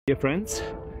Dear friends,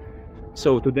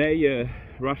 so today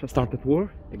Russia started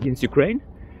war against Ukraine.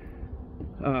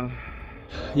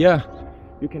 Yeah,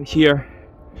 you can hear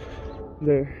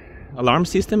the alarm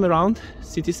system around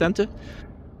city center.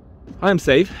 I am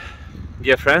safe.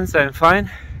 Dear friends, I am fine.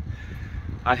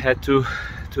 I had to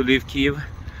leave Kyiv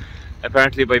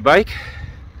apparently by bike.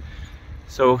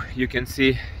 So you can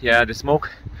see, yeah, the smoke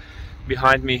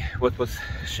behind me, what was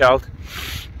shelled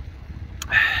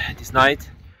this night.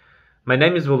 My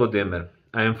name is Volodymyr.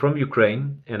 I am from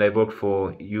Ukraine and I work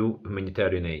for EU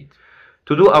Humanitarian Aid.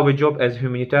 To do our job as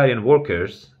humanitarian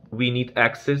workers, we need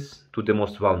access to the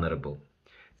most vulnerable.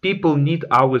 People need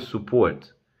our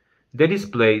support. The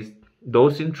displaced,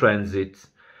 those in transit,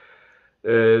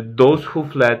 those who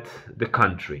fled the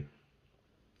country.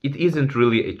 It isn't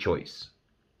really a choice.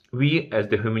 We, as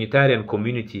the humanitarian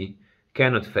community,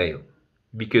 cannot fail,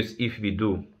 because if we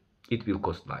do, it will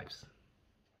cost lives.